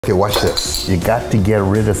Okay, watch this. You got to get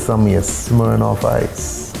rid of some of your Smirnoff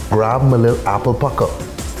Ice. Grab my little apple pucker.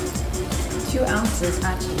 2 ounces,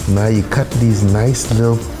 actually. Now you cut these nice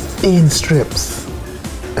little thin strips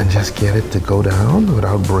and just get it to go down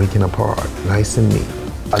without breaking apart. Nice and neat.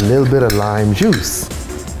 A little bit of lime juice.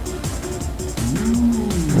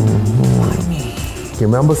 You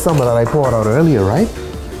remember some of that I poured out earlier, right?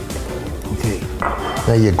 Okay.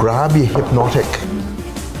 Now you grab your Hypnotic.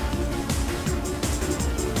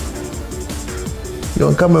 You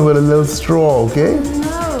don't come in with a little straw, okay?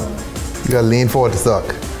 No. You gotta lean forward to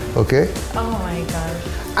suck, okay? Oh my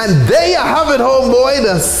gosh. And there you have it, homeboy,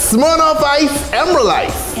 the Smirnoff Ice Emerald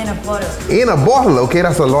Ice. In a bottle. In a bottle, okay?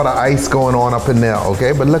 That's a lot of ice going on up in there,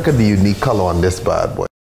 okay? But look at the unique color on this bad boy.